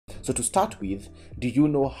So to start with, do you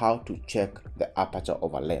know how to check the aperture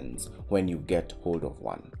of a lens when you get hold of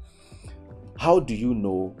one? How do you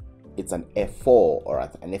know it's an f4 or an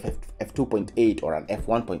f2.8 or an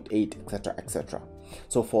f1.8, etc., etc.?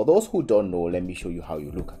 So for those who don't know, let me show you how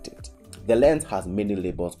you look at it. The lens has many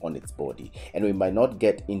labels on its body, and we might not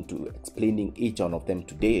get into explaining each one of them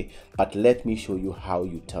today, but let me show you how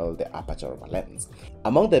you tell the aperture of a lens.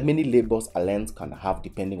 Among the many labels a lens can have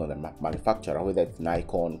depending on the manufacturer, whether it's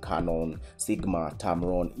Nikon, Canon, Sigma,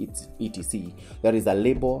 Tamron, etc., there is a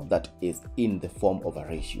label that is in the form of a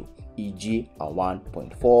ratio, e.g. a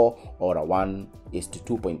 1.4 or a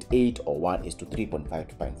 1:2.8 or 1:3.5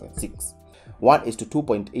 to 5.6.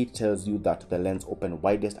 1:2.8 tells you that the lens open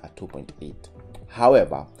widest at 2.8.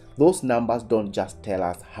 However, those numbers don't just tell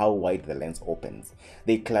us how wide the lens opens.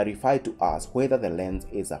 They clarify to us whether the lens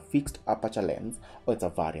is a fixed aperture lens or it's a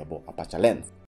variable aperture lens.